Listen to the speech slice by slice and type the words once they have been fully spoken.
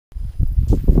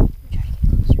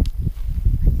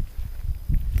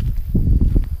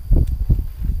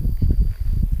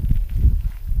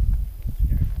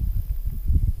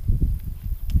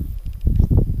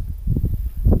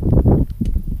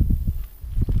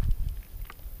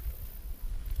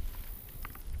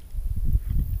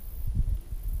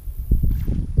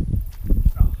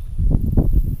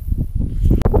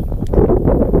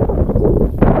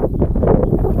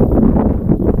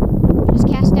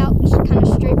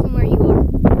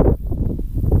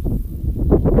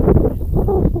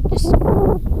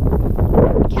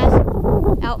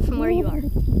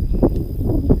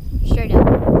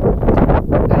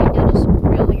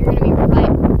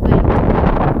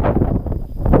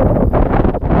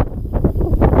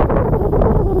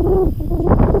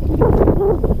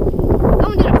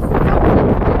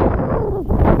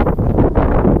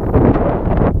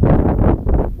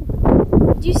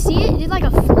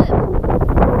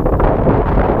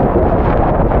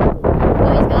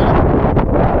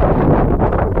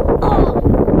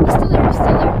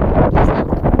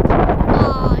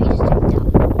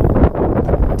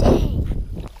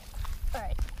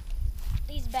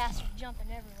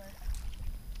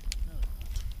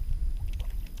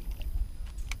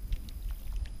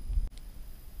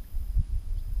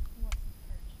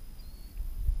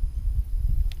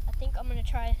I'm gonna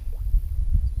try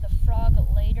the frog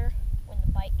later when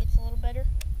the bite gets a little better.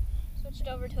 Switch it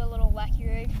over to a little wacky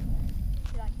rig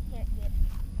that I can't get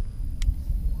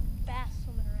bass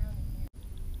swimming around in here.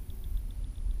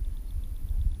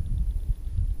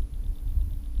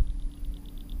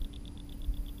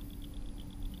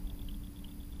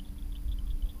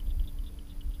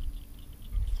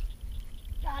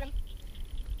 Got him.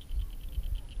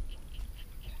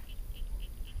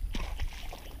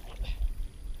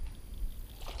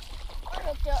 We're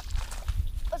hooked up.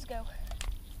 Let's go.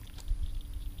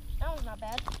 That one's not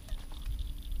bad.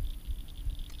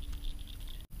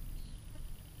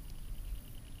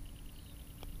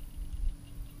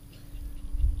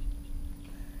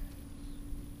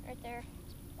 Right there.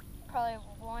 Probably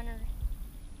one or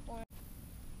one.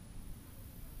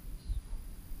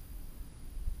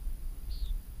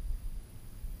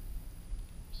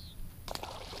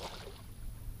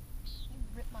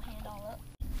 Rip my hand all up.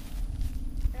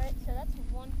 Alright, so that's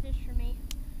one fish for me.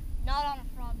 Not on a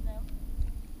frog though.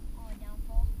 On a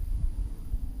downfall.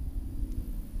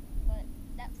 But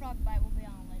that frog bite will be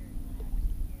on later in the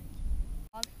next year.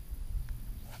 Frog.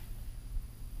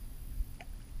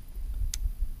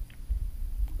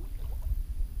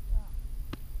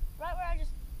 Right where I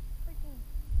just freaking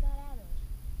got out of.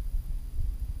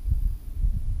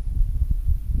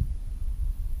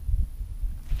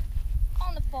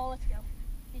 On the fall, let's go.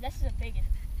 Dude, this is a big one.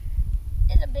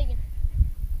 It's a big one.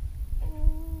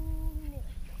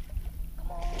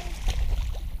 Come on.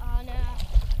 Oh no.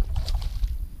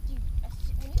 Dude,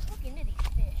 when you hook into these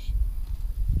fish,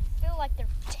 you feel like they're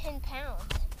 10 pounds.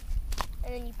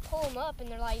 And then you pull them up and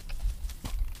they're like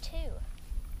 2.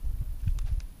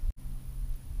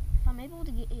 If I'm able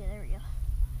to get, yeah, there we go.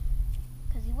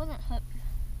 Because he wasn't hooked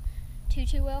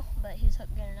too well, but he was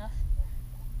hooked good enough.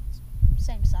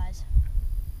 Same size.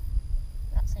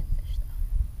 Not same fish though.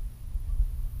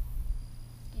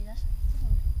 Dude, that's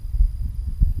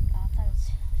oh, I thought its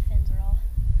fins were all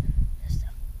messed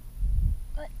up.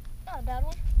 But not a bad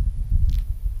one.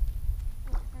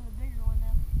 Looking for the bigger one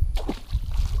though. I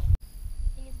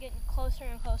think it's getting closer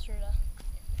and closer to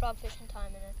frog fishing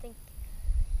time, and I think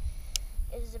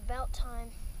it is about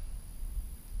time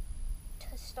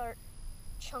to start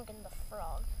chunking the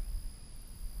frog.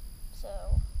 So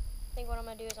I think what I'm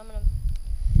gonna do is I'm gonna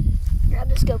grab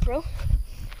this GoPro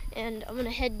and I'm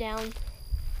gonna head down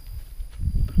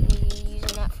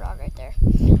using that frog right there.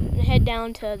 I'm gonna head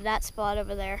down to that spot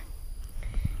over there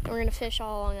and we're gonna fish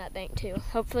all along that bank too.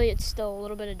 Hopefully it's still a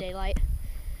little bit of daylight,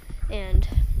 and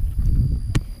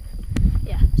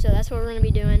yeah, so that's what we're gonna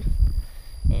be doing,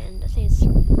 and I think it's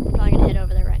probably gonna head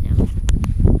over there right now.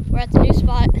 We're at the new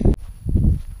spot.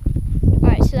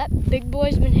 Alright, so that big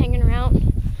boy's been hanging around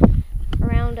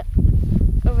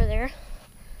over there,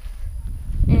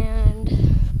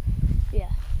 and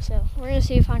yeah, so we're gonna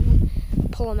see if I can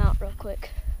pull him out real quick.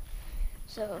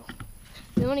 So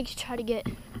we want to try to get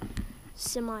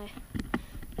semi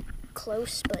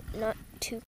close, but not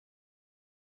too.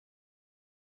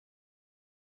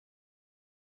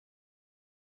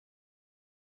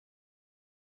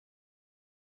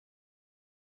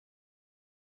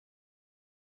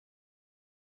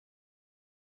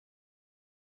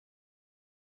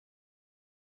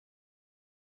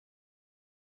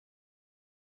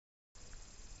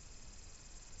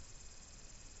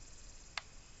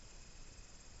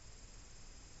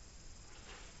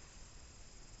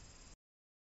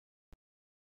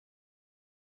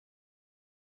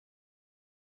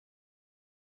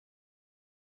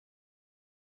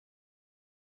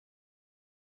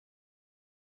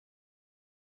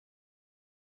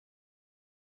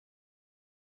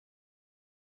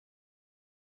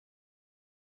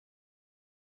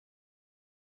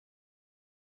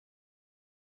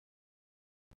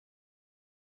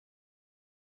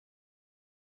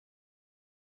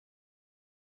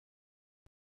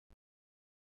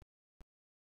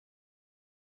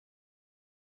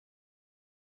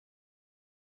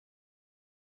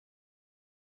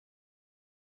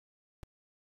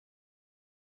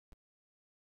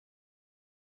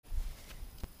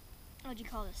 What'd you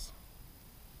call this?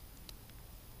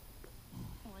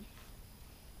 One.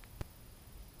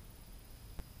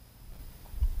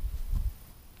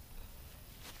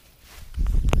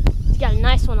 He's got a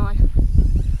nice one on.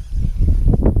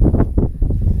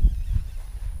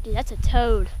 Dude, that's a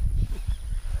toad.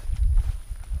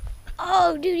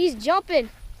 Oh, dude, he's jumping.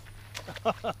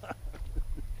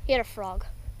 He had a frog.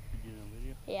 You get on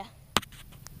video? Yeah.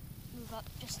 Move up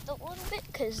just a little bit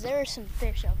because there are some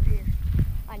fish over here.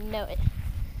 I know it.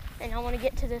 And I want to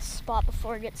get to this spot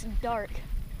before it gets dark.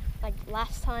 Like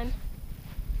last time.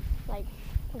 Like,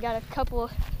 we got a couple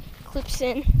of clips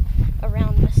in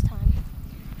around this time.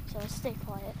 So let's stay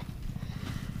quiet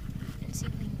and see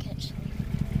if we can catch something.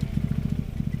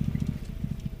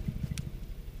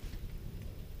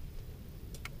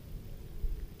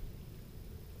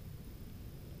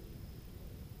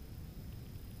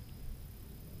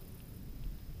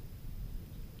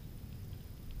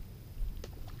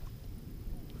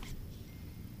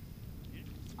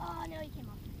 Oh no, he came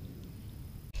off.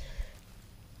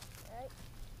 Alright.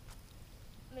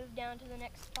 Move down to the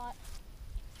next spot.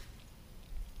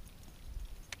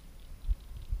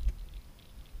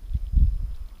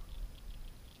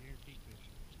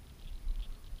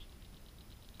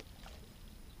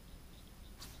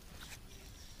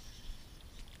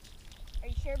 Are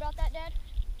you sure about that, Dad?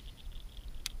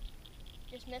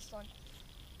 Just missed one.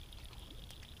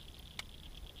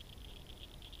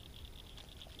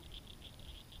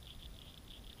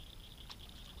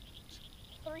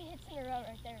 Three hits in a row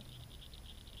right there.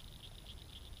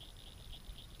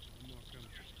 One more coming.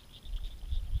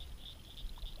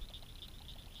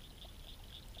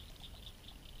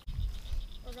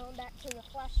 We're going back to the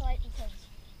flashlight because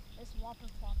this whopper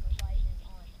flopper light is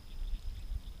on.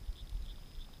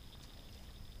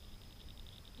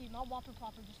 Dude, my whopper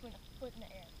plopper just went a foot in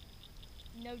the air.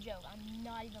 No joke, I'm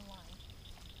not even lying.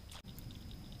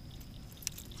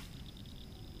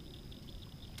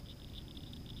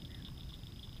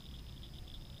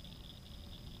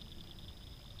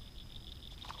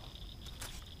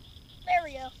 There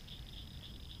we go.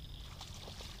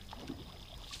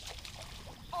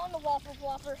 On the whopper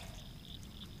flopper.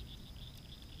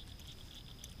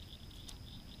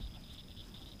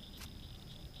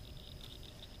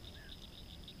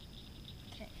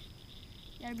 Okay,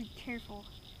 you gotta be careful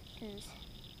because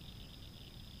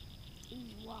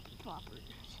these whopper ploppers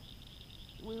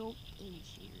will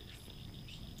injure your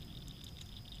fingers.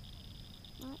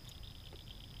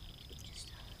 But just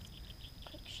a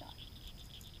quick shot.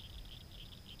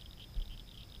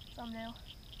 Thumbnail.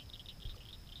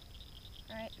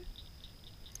 Alright.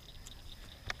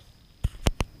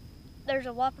 There's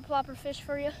a whopper plopper fish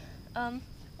for you.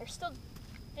 There's still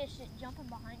fish jumping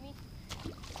behind me.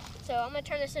 So I'm gonna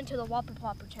turn this into the whopper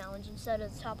plopper challenge instead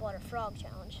of the topwater frog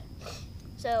challenge.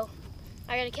 So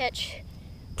I gotta catch,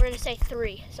 we're gonna say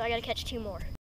 3, so I gotta catch 2 more.